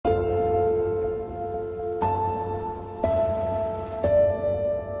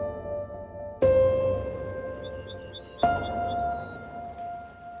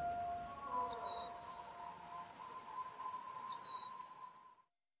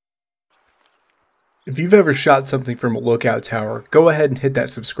If you've ever shot something from a lookout tower, go ahead and hit that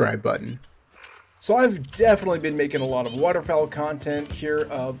subscribe button. So I've definitely been making a lot of waterfowl content here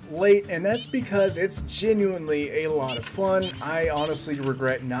of late, and that's because it's genuinely a lot of fun. I honestly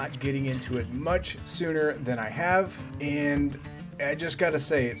regret not getting into it much sooner than I have, and I just gotta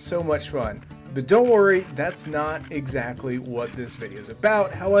say, it's so much fun. But don't worry, that's not exactly what this video is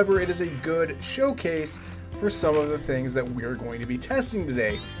about. However, it is a good showcase for some of the things that we're going to be testing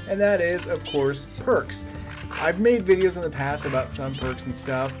today, and that is, of course, perks. I've made videos in the past about some perks and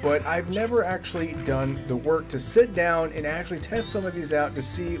stuff, but I've never actually done the work to sit down and actually test some of these out to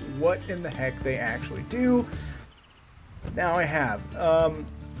see what in the heck they actually do. Now I have.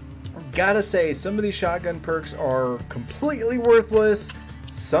 Gotta say, some of these shotgun perks are completely worthless.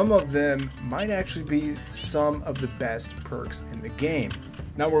 Some of them might actually be some of the best perks in the game.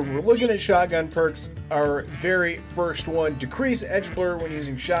 Now, when we're looking at shotgun perks, our very first one, decrease edge blur when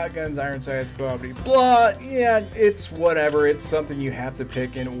using shotguns, iron sights, blah, blah, blah. Yeah, it's whatever. It's something you have to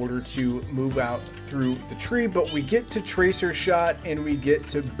pick in order to move out through the tree, but we get to tracer shot and we get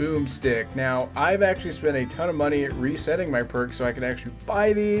to boomstick. Now, I've actually spent a ton of money resetting my perks so I could actually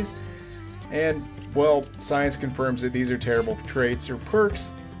buy these, and, well, science confirms that these are terrible traits or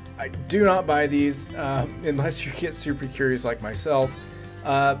perks. I do not buy these unless you get super curious like myself.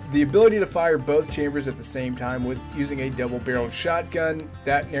 The ability to fire both chambers at the same time with using a double-barreled shotgun,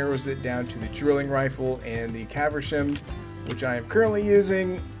 that narrows it down to the drilling rifle and the Caversham, which I am currently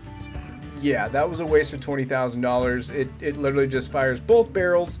using. Yeah, that was a waste of $20,000. It literally just fires both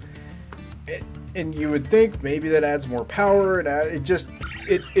barrels, and you would think maybe that adds more power.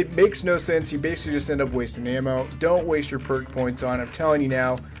 It makes no sense. You basically just end up wasting ammo. Don't waste your perk points on it. I'm telling you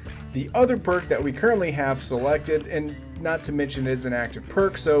now. The other perk that we currently have selected, and not to mention it is an active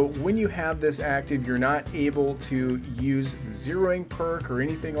perk, so when you have this active, you're not able to use the zeroing perk or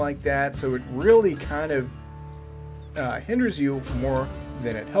anything like that, so it really kind of hinders you more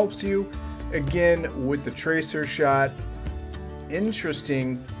than it helps you. Again, with the tracer shot,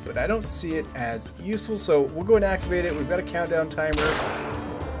 interesting, but I don't see it as useful, so we'll go and activate it. We've got a countdown timer,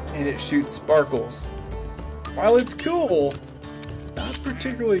 and it shoots sparkles. While it's cool, not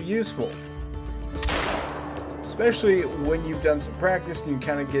particularly useful, especially when you've done some practice and you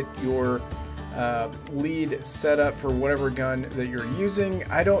kind of get your lead set up for whatever gun that you're using.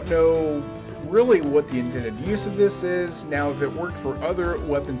 I don't know really what the intended use of this is. Now, if it worked for other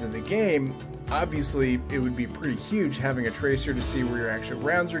weapons in the game, obviously it would be pretty huge having a tracer to see where your actual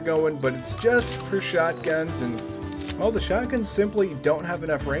rounds are going, but it's just for shotguns, and well, the shotguns simply don't have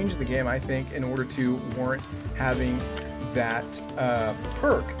enough range in the game, I think, in order to warrant having that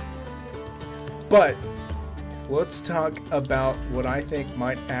perk. But let's talk about what I think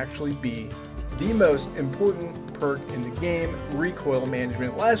might actually be the most important perk in the game: recoil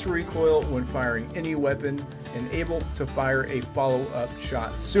management. Less recoil when firing any weapon and able to fire a follow-up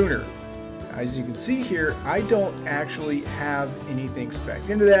shot sooner. As you can see here, I don't actually have anything spec'd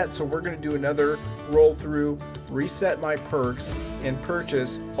into that, so we're going to do another roll through, reset my perks, and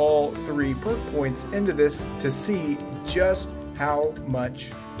purchase all 3 perk points into this to see just how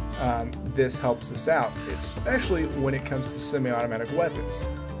much this helps us out, especially when it comes to semi-automatic weapons.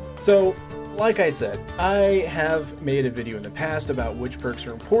 So, like I said, I have made a video in the past about which perks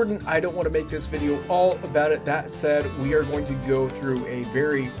are important. I don't want to make this video all about it. That said, we are going to go through a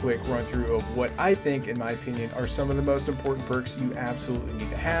very quick run through of what I think, in my opinion, are some of the most important perks you absolutely need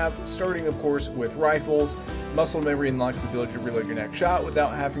to have, starting of course with rifles. Muscle memory unlocks the ability to reload your next shot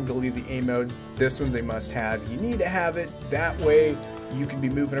without having to leave the aim mode. This one's a must-have. You need to have it. That way you can be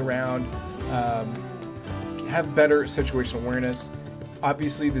moving around, have better situational awareness.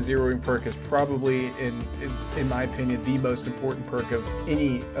 Obviously, the zeroing perk is probably, in my opinion, the most important perk of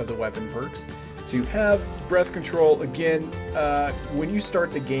any of the weapon perks. So you have breath control. Again, when you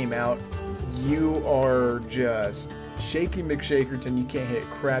start the game out, you are just shaky McShakerton. You can't hit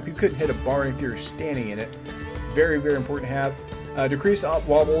crap. You couldn't hit a barn if you're standing in it. Very, very important to have. Decrease op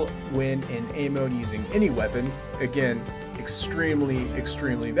wobble when in aim mode using any weapon. Again, extremely,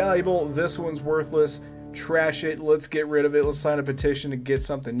 extremely valuable. This one's worthless. Trash it. Let's get rid of it. Let's sign a petition to get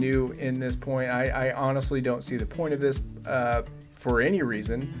something new in this point. I honestly don't see the point of this for any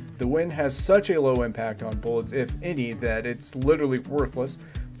reason. The wind has such a low impact on bullets, if any, that it's literally worthless.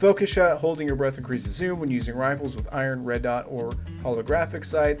 Focus shot, holding your breath increases zoom when using rifles with iron, red dot, or holographic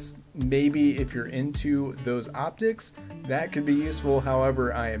sights. Maybe if you're into those optics, that could be useful.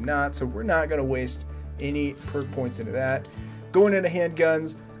 However, I am not, so we're not going to waste any perk points into that. Going into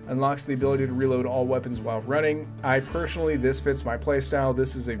handguns, unlocks the ability to reload all weapons while running. I personally, this fits my playstyle.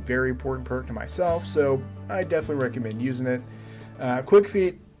 This is a very important perk to myself, so I definitely recommend using it. Quick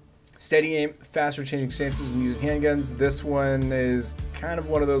feet, Steady aim, faster changing stances when using handguns. This one is kind of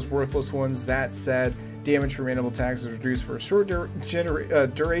one of those worthless ones. That said, damage from animal attacks is reduced for a short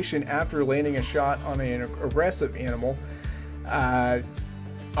duration after landing a shot on an aggressive animal.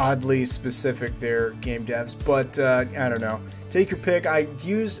 Oddly specific there, game devs, but I don't know. Take your pick. I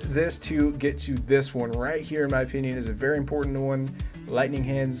used this to get to this one right here, in my opinion, is a very important one. Lightning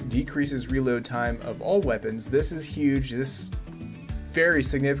Hands decreases reload time of all weapons. This is huge. This very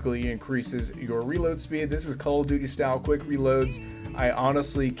significantly increases your reload speed. This is Call of Duty style quick reloads. I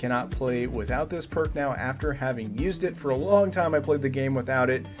honestly cannot play without this perk now after having used it for a long time. I played the game without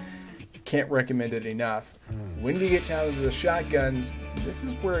it. Can't recommend it enough. When you get down to the shotguns, this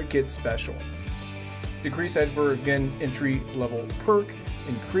is where it gets special. Decrease Edgeburg, again, entry level perk.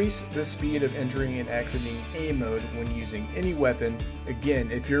 Increase the speed of entering and exiting aim mode when using any weapon. Again,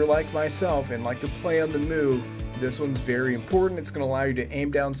 if you're like myself and like to play on the move, this one's very important. It's going to allow you to aim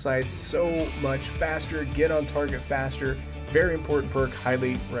down sights so much faster, get on target faster. Very important perk,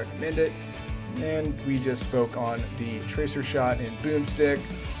 highly recommend it. And we just spoke on the tracer shot and boomstick.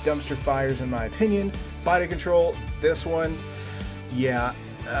 Dumpster fires, in my opinion. Body control, this one, yeah,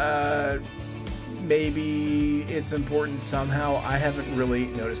 maybe it's important somehow. I haven't really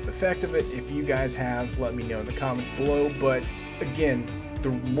noticed the effect of it. If you guys have, let me know in the comments below. But again,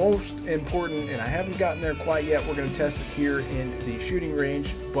 the most important, and I haven't gotten there quite yet, we're going to test it here in the shooting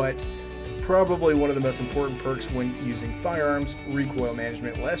range, but probably one of the most important perks when using firearms, recoil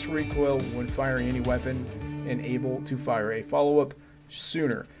management. Less recoil when firing any weapon and able to fire a follow-up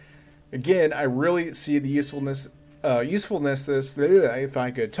sooner. Again, I really see the usefulness this, if I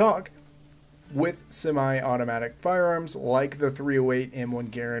could talk, with semi-automatic firearms like the 308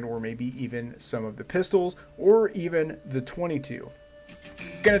 M1 Garand, or maybe even some of the pistols, or even the 22.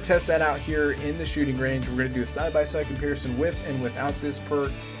 Gonna test that out here in the shooting range. We're gonna do a side-by-side comparison with and without this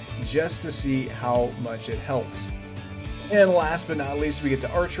perk, just to see how much it helps. And last but not least, we get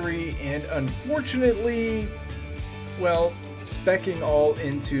to archery, and unfortunately, well, speccing all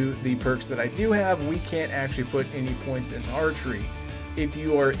into the perks that I do have, we can't actually put any points into archery. If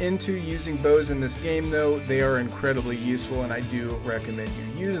you are into using bows in this game though, they are incredibly useful and I do recommend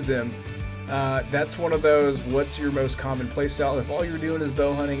you use them. That's one of those, what's your most common playstyle? If all you're doing is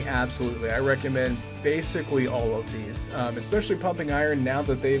bow hunting, absolutely. I recommend basically all of these, especially pumping iron. Now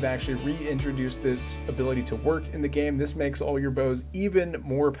that they've actually reintroduced its ability to work in the game, this makes all your bows even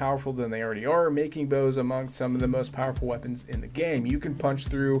more powerful than they already are, making bows amongst some of the most powerful weapons in the game. You can punch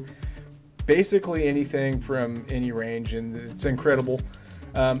through basically anything from any range, and it's incredible.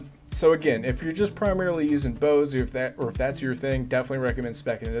 So again, if you're just primarily using bows, or if that's your thing, definitely recommend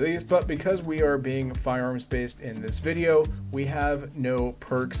speccing into these. But because we are being firearms based in this video, we have no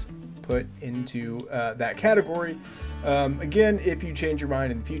perks put into that category. Again, if you change your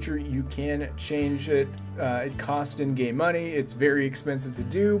mind in the future, you can change it. It costs in-game money. It's very expensive to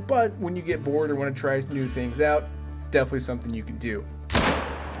do, but when you get bored or want to try new things out, it's definitely something you can do.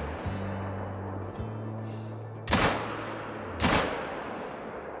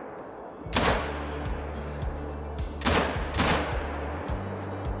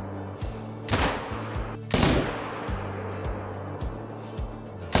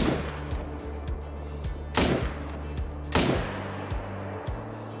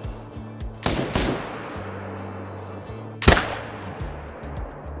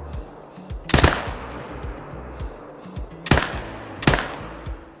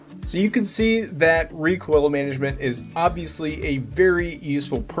 So you can see that recoil management is obviously a very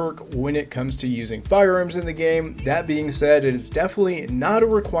useful perk when it comes to using firearms in the game. That being said, it is definitely not a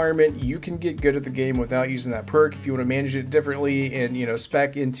requirement. You can get good at the game without using that perk. If you want to manage it differently and, you know,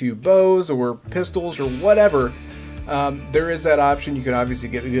 spec into bows or pistols or whatever, there is that option. You can obviously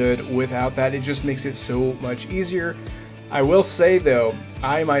get good without that. It just makes it so much easier. I will say though,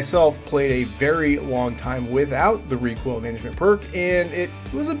 I myself played a very long time without the recoil management perk, and it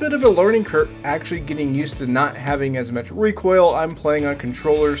was a bit of a learning curve actually getting used to not having as much recoil. I'm playing on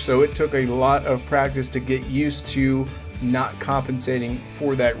controller, so it took a lot of practice to get used to not compensating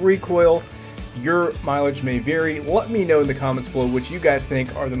for that recoil. Your mileage may vary. Let me know in the comments below which you guys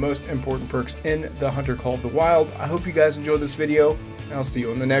think are the most important perks in the Hunter Call of the Wild. I hope you guys enjoyed this video, and I'll see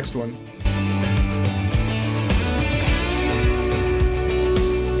you on the next one.